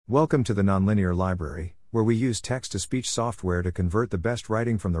Welcome to the Nonlinear Library, where we use text-to-speech software to convert the best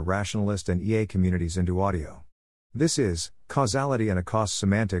writing from the rationalist and EA communities into audio. This is Causality and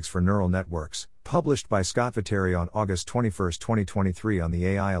Semantics for Neural Networks, published by scottviteri on August 21, 2023 on the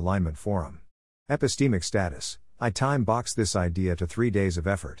AI Alignment Forum. Epistemic status: I time-boxed this idea to 3 days of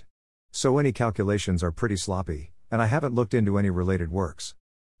effort. So any calculations are pretty sloppy, and I haven't looked into any related works.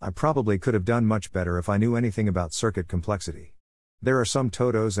 I probably could have done much better if I knew anything about circuit complexity. There are some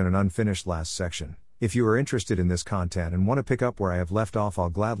totos and an unfinished last section. If you are interested in this content and want to pick up where I have left off, I'll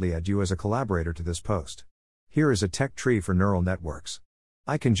gladly add you as a collaborator to this post. Here is a tech tree for neural networks.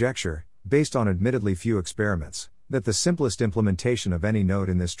 I conjecture, based on admittedly few experiments, that the simplest implementation of any node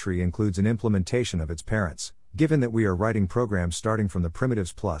in this tree includes an implementation of its parents, given that we are writing programs starting from the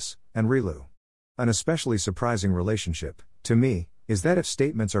primitives plus and relu. An especially surprising relationship, to me, is that if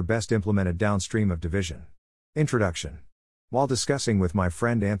statements are best implemented downstream of division. Introduction. While discussing with my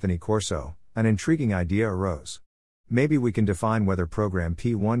friend Anthony Corso, an intriguing idea arose. Maybe we can define whether program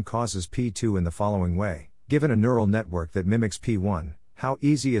P1 causes P2 in the following way. Given a neural network that mimics P1, how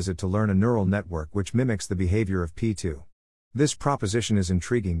easy is it to learn a neural network which mimics the behavior of P2? This proposition is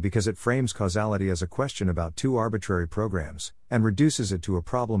intriguing because it frames causality as a question about two arbitrary programs, and reduces it to a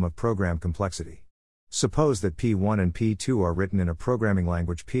problem of program complexity. Suppose that P1 and P2 are written in a programming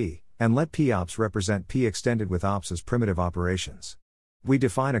language P, and let P-ops represent P extended with ops as primitive operations. We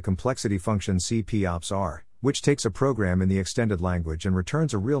define a complexity function C_P_ops_R, which takes a program in the extended language and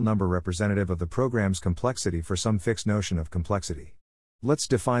returns a real number representative of the program's complexity for some fixed notion of complexity. Let's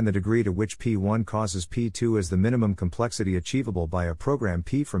define the degree to which P1 causes P2 as the minimum complexity achievable by a program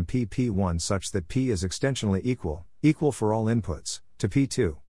P from P1 such that P is extensionally equal for all inputs, to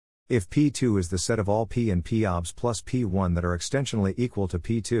P2. If P2 is the set of all P and P-obs plus P1 that are extensionally equal to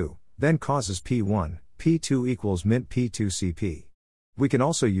P2, then causes P1, P2 equals mint P2 CP. We can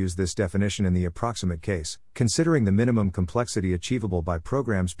also use this definition in the approximate case, considering the minimum complexity achievable by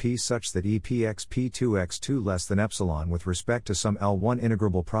programs P such that EPX P2x2 less than epsilon with respect to some L1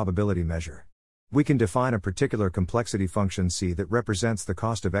 integrable probability measure. We can define a particular complexity function C that represents the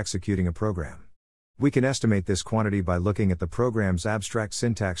cost of executing a program. We can estimate this quantity by looking at the program's abstract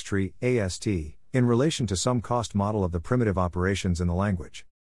syntax tree, AST, in relation to some cost model of the primitive operations in the language.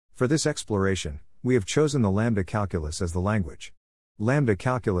 For this exploration, we have chosen the lambda calculus as the language. Lambda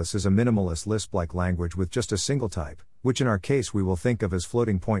calculus is a minimalist Lisp-like language with just a single type, which in our case we will think of as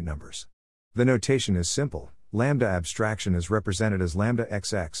floating point numbers. The notation is simple. Lambda abstraction is represented as lambda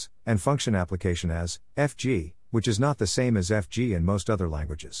XX, and function application as FG, which is not the same as FG in most other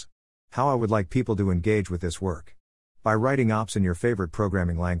languages. How I would like people to engage with this work. By writing ops in your favorite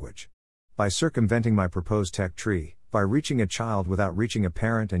programming language. By circumventing my proposed tech tree, by reaching a child without reaching a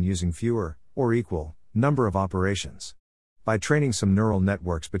parent and using fewer, or equal, number of operations. By training some neural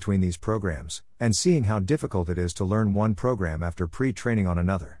networks between these programs, and seeing how difficult it is to learn one program after pre-training on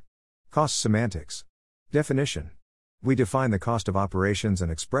another. Cost semantics. Definition. We define the cost of operations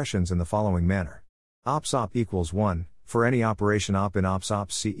and expressions in the following manner. Ops op equals 1, for any operation op in ops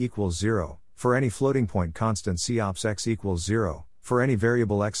C equals 0, for any floating point constant C ops x equals 0, for any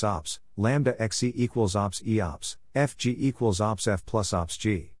variable x ops, lambda xe equals ops e ops, fg equals ops f plus ops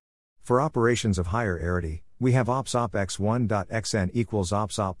g. For operations of higher arity, we have ops op x1.xn equals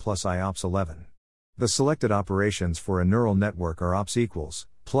ops op plus I ops 11. The selected operations for a neural network are ops equals,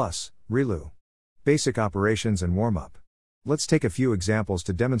 plus, relu. Basic operations and warm-up. Let's take a few examples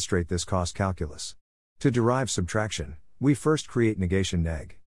to demonstrate this cost calculus. To derive subtraction, we first create negation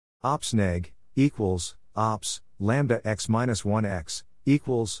neg. Ops neg, equals, ops, lambda x minus 1x,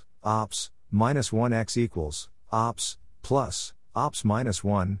 equals, ops, minus 1x equals, ops, plus, ops minus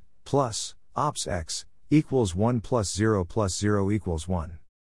 1, plus, ops x, equals 1 plus 0 equals 1.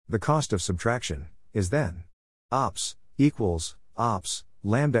 The cost of subtraction, is then, ops, equals, ops,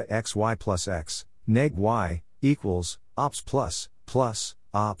 lambda xy plus x, neg y, equals, ops plus,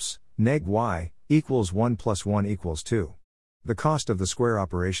 ops, neg y, equals 1 plus 1 equals 2. The cost of the square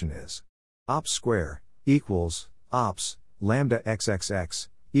operation is, ops square, equals, ops, lambda xxx,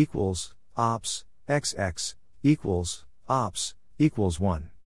 equals, ops, xx, equals, ops, equals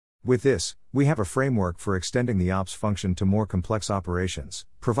 1. With this, we have a framework for extending the ops function to more complex operations,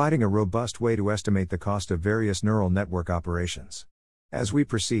 providing a robust way to estimate the cost of various neural network operations. As we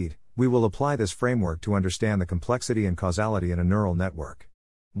proceed, we will apply this framework to understand the complexity and causality in a neural network.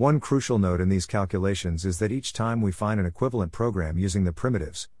 One crucial note in these calculations is that each time we find an equivalent program using the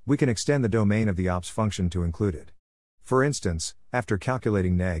primitives, we can extend the domain of the ops function to include it. For instance, after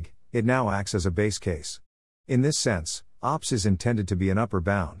calculating neg, it now acts as a base case. In this sense, ops is intended to be an upper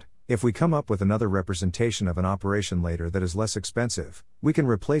bound, If we come up with another representation of an operation later that is less expensive, we can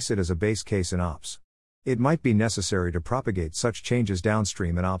replace it as a base case in ops. It might be necessary to propagate such changes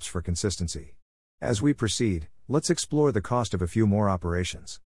downstream in ops for consistency. As we proceed, let's explore the cost of a few more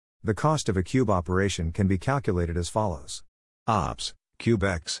operations. The cost of a cube operation can be calculated as follows. Ops, cube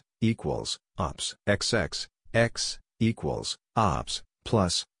x, equals, ops, xx, x, equals, ops,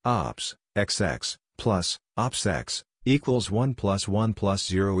 plus, ops, xx, plus, ops x, equals 1 plus 1 plus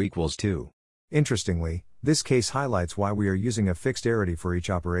 0 equals 2. Interestingly, this case highlights why we are using a fixed arity for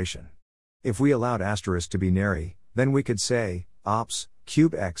each operation. If we allowed asterisk to be nary, then we could say, ops,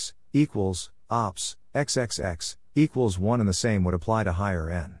 cube x, equals, ops, xxx, equals 1, and the same would apply to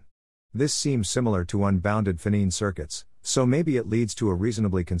higher n. This seems similar to unbounded finite circuits, so maybe it leads to a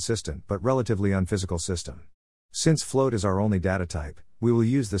reasonably consistent but relatively unphysical system. Since float is our only data type, we will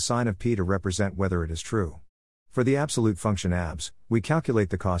use the sign of p to represent whether it is true. For the absolute function abs, we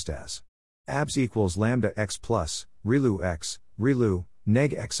calculate the cost as abs equals lambda x plus, relu,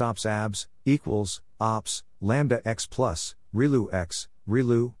 neg x ops abs, equals, ops, lambda x plus,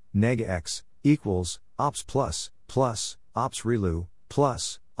 relu, neg x, equals, ops plus, ops relu,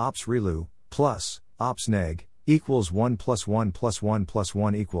 plus, ops neg, equals 1 plus 1 plus 1 plus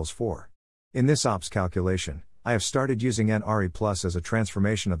 1 equals 4. In this ops calculation, I have started using nre plus as a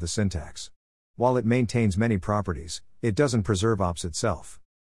transformation of the syntax. While it maintains many properties, it doesn't preserve ops itself.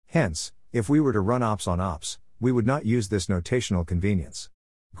 Hence, if we were to run ops on ops, we would not use this notational convenience.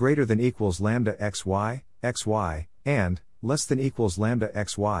 Greater than equals lambda xy, and less than equals lambda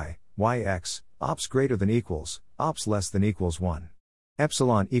xy, yx, ops greater than equals, ops less than equals 1.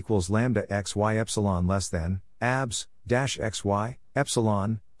 Epsilon equals lambda xy epsilon less than, abs, dash xy,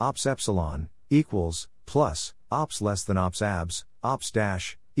 epsilon, ops epsilon, equals, plus, ops less than ops abs, ops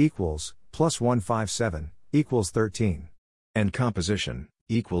dash, equals, plus 157, equals 13. And composition,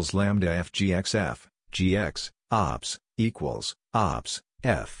 equals lambda fgxf, gx, ops, equals, ops,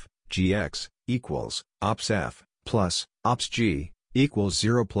 f, gx, equals, ops f, plus, ops g, equals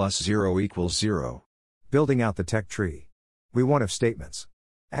 0 plus 0 equals 0. Building out the tech tree. We want if statements.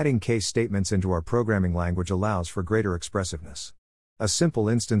 Adding case statements into our programming language allows for greater expressiveness. A simple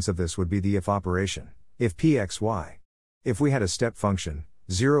instance of this would be the if operation, if pxy. If we had a step function,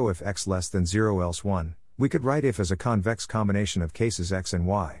 0 if x less than 0 else 1, we could write if as a convex combination of cases x and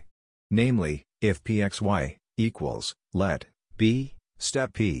y. Namely, if pxy, equals, let, b,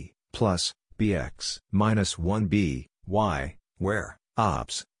 step p, plus, bx, minus 1b, y, where,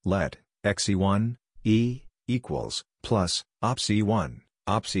 ops, let, xe1, e, equals, plus, ops e1,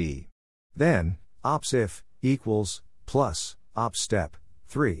 ops e. Then, ops if, equals, plus, ops step,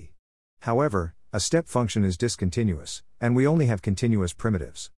 3. However, a step function is discontinuous, and we only have continuous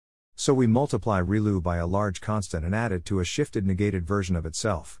primitives. So we multiply relu by a large constant and add it to a shifted negated version of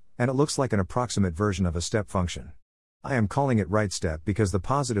itself, and it looks like an approximate version of a step function. I am calling it right step because the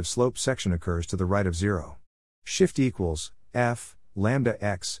positive slope section occurs to the right of 0. Shift equals, f, lambda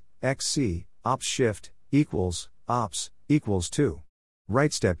x, xc, ops shift, equals, ops, equals 2.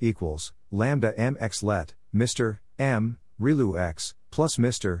 Right step equals, lambda mx let, Mr. m, relu x, plus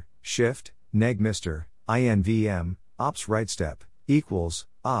Mr. shift, neg Mr. invm, ops right step, equals,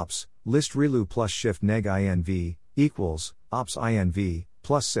 ops, list relu plus shift neg inv, equals, ops inv,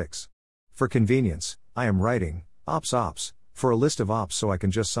 plus 6. For convenience, I am writing, ops, for a list of ops so I can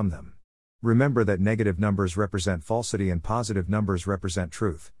just sum them. Remember that negative numbers represent falsity and positive numbers represent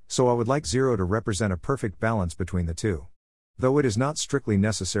truth, so I would like 0 to represent a perfect balance between the two. Though it is not strictly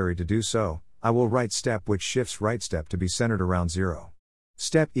necessary to do so, I will write step which shifts right step to be centered around 0.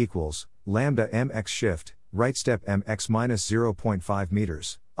 Step equals, lambda mx shift, right step mx minus 0.5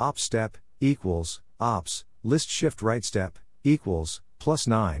 meters, ops step, equals, ops, list shift right step, equals, plus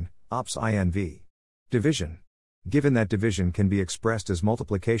 9, ops inv. Division. Given that division can be expressed as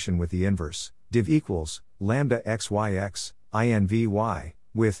multiplication with the inverse, div equals, lambda xyx, invy,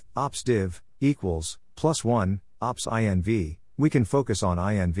 with, ops div, equals, plus 1, ops inv, we can focus on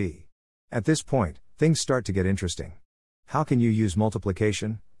inv. At this point, things start to get interesting. How can you use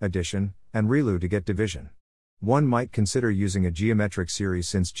multiplication, addition, and relu to get division? One might consider using a geometric series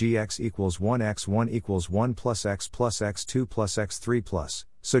since gx equals 1x1 equals 1 plus x2 plus x3 plus,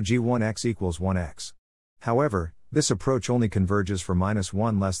 so g1x equals 1x. However, this approach only converges for minus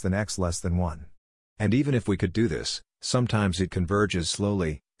 1 less than x less than 1. And even if we could do this, sometimes it converges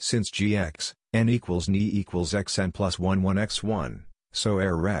slowly, since gx, n equals n equals xn plus 1 1x1, so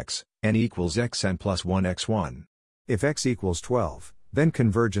error x, n equals xn plus 1x1. If x equals 12, then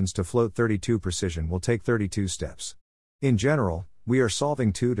convergence to float 32 precision will take 32 steps. In general, we are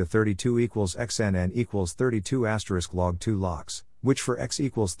solving 2 to 32 equals xn n equals 32 asterisk log 2 lox, which for x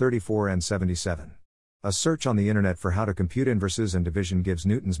equals 34 and 77. A search on the internet for how to compute inverses and division gives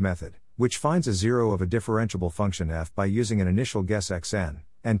Newton's method, which finds a zero of a differentiable function f by using an initial guess xn,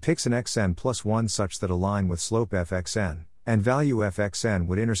 and picks an xn plus 1 such that a line with slope fxn, and value fxn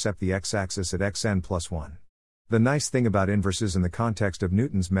would intercept the x-axis at xn plus 1. The nice thing about inverses in the context of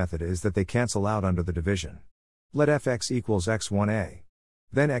Newton's method is that they cancel out under the division. Let fx equals x1a.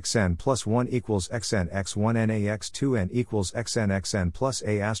 Then xn plus 1 equals xn x1n a x2n equals xn plus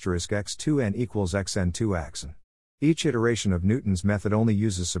a asterisk x2n equals xn2x. Each iteration of Newton's method only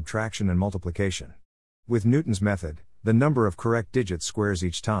uses subtraction and multiplication. With Newton's method, the number of correct digits squares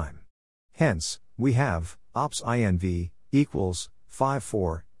each time. Hence, we have ops inv equals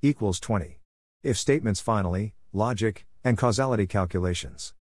 54 equals 20. If statements finally, logic, and causality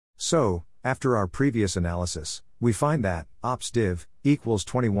calculations. So, after our previous analysis, we find that ops div equals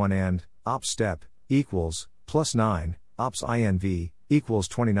 21 and ops step equals plus 9, ops inv equals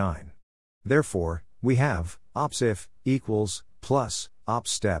 29. Therefore, we have ops if equals plus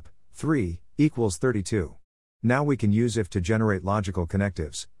ops step 3 equals 32. Now we can use if to generate logical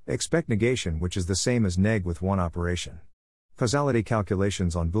connectives, expect negation, which is the same as neg with one operation. Causality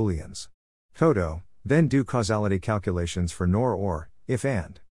calculations on booleans. Toto, then do causality calculations for nor or, if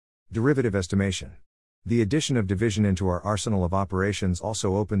and. Derivative estimation. The addition of division into our arsenal of operations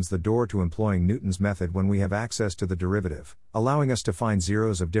also opens the door to employing Newton's method when we have access to the derivative, allowing us to find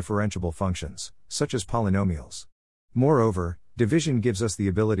zeros of differentiable functions, such as polynomials. Moreover, division gives us the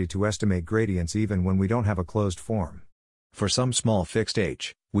ability to estimate gradients even when we don't have a closed form. For some small fixed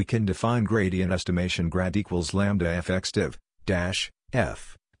h, we can define gradient estimation grad equals lambda fx div dash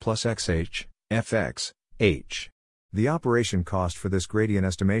f plus xh fx h. The operation cost for this gradient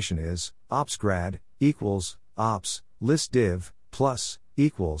estimation is ops grad equals ops list div plus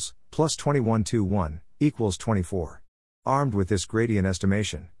equals plus 2121 equals 24. Armed with this gradient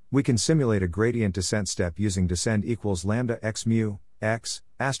estimation, we can simulate a gradient descent step using descend equals lambda x mu x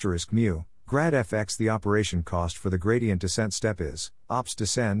asterisk mu grad fx. The operation cost for the gradient descent step is ops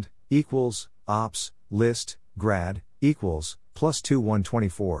descend equals ops list grad equals plus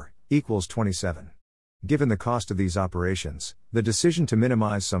 2124 equals 27. Given the cost of these operations, the decision to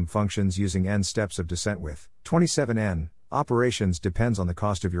minimize some functions using n steps of descent with 27n operations depends on the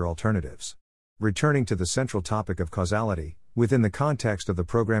cost of your alternatives. Returning to the central topic of causality, within the context of the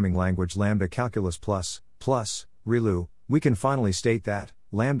programming language lambda calculus plus ReLU, we can finally state that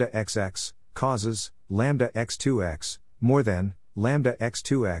lambda xx causes lambda x2x more than lambda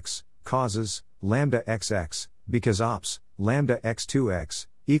x2x causes lambda xx, because ops lambda x2x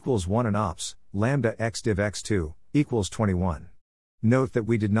equals 1 and ops lambda x div x2 equals 21. Note that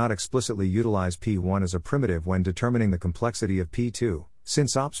we did not explicitly utilize p1 as a primitive when determining the complexity of p2,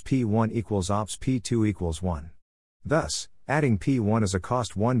 since ops p1 equals ops p2 equals 1. Thus, adding p1 as a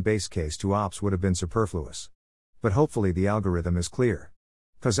cost 1 base case to ops would have been superfluous. But hopefully the algorithm is clear.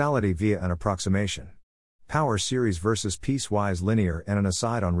 Causality via an approximation. Power series versus piecewise linear, and an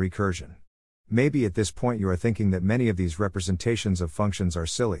aside on recursion. Maybe at this point you are thinking that many of these representations of functions are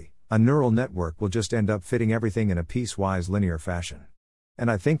silly. A neural network will just end up fitting everything in a piecewise linear fashion.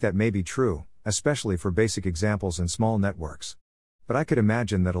 And I think that may be true, especially for basic examples in small networks. But I could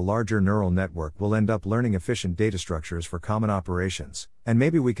imagine that a larger neural network will end up learning efficient data structures for common operations, and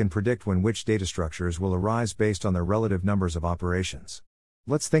maybe we can predict when which data structures will arise based on their relative numbers of operations.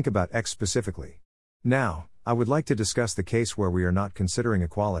 Let's think about X specifically. Now, I would like to discuss the case where we are not considering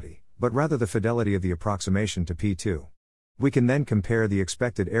equality, but rather the fidelity of the approximation to P2. We can then compare the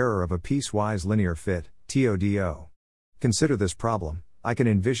expected error of a piecewise linear fit, TODO. Consider this problem. I can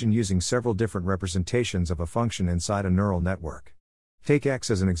envision using several different representations of a function inside a neural network. Take x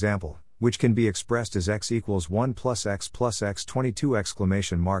as an example, which can be expressed as x equals 1 plus x 22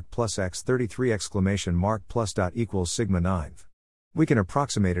 exclamation mark plus x 33 exclamation mark plus dot equals sigma 9th. We can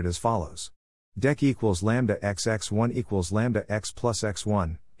approximate it as follows. Dec equals lambda x1 equals lambda x plus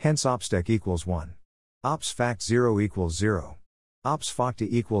x1, hence opsdec equals 1. Ops fact 0 equals 0. Ops facta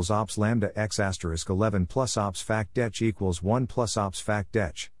equals ops lambda x asterisk 11 plus ops fact dec equals 1 plus ops fact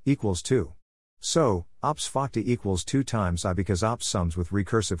dec equals 2. So, ops facta equals 2 times I because ops sums with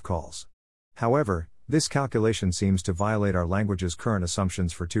recursive calls. However, this calculation seems to violate our language's current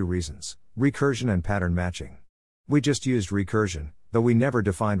assumptions for 2 reasons: recursion and pattern matching. We just used recursion, though we never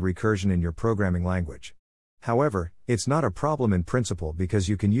defined recursion in your programming language. However, it's not a problem in principle because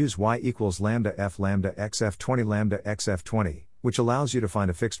you can use y equals lambda x f20 lambda x f20, which allows you to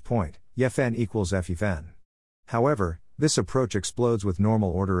find a fixed point, fn equals f if n. However, this approach explodes with normal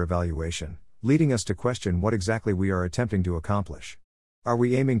order evaluation, leading us to question what exactly we are attempting to accomplish. Are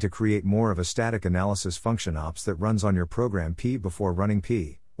we aiming to create more of a static analysis function ops that runs on your program P before running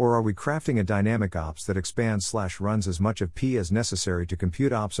P, or are we crafting a dynamic ops that expands/runs as much of P as necessary to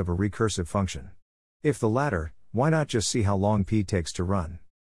compute ops of a recursive function? If the latter, why not just see how long P takes to run?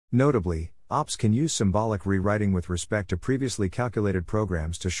 Notably, ops can use symbolic rewriting with respect to previously calculated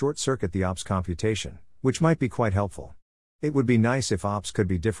programs to short-circuit the ops computation, which might be quite helpful. It would be nice if ops could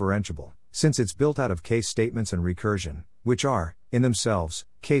be differentiable, since it's built out of case statements and recursion, which are, in themselves,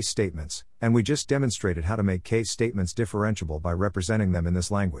 case statements, and we just demonstrated how to make case statements differentiable by representing them in this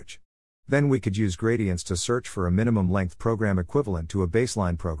language. Then we could use gradients to search for a minimum length program equivalent to a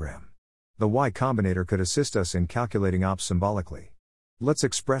baseline program. The Y Combinator could assist us in calculating ops symbolically. Let's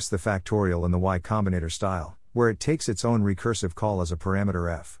express the factorial in the Y Combinator style, where it takes its own recursive call as a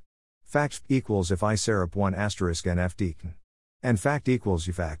parameter f. Fact equals if I serup 1 asterisk n f deacon. And fact equals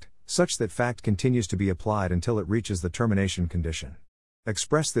ufact, such that fact continues to be applied until it reaches the termination condition.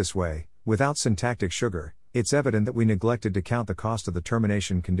 Expressed this way, without syntactic sugar, it's evident that we neglected to count the cost of the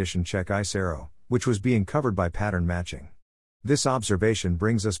termination condition check isero, which was being covered by pattern matching. This observation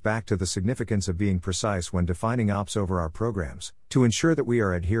brings us back to the significance of being precise when defining ops over our programs, to ensure that we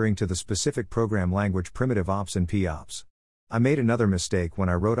are adhering to the specific program language primitive ops and pops. I made another mistake when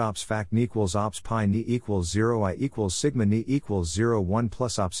I wrote ops fact n equals ops pi n equals 0 I equals sigma n equals 0 1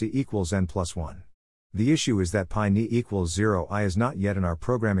 plus ops e equals n plus 1. The issue is that pi n equals 0 I is not yet in our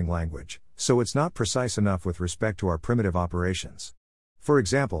programming language, so it's not precise enough with respect to our primitive operations. For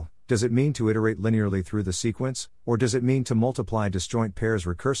example, does it mean to iterate linearly through the sequence, or does it mean to multiply disjoint pairs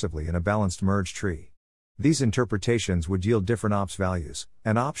recursively in a balanced merge tree? These interpretations would yield different ops values,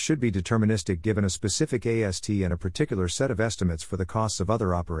 and ops should be deterministic given a specific AST and a particular set of estimates for the costs of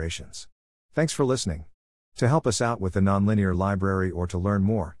other operations. Thanks for listening. To help us out with the nonlinear library or to learn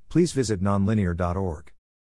more, please visit nonlinear.org.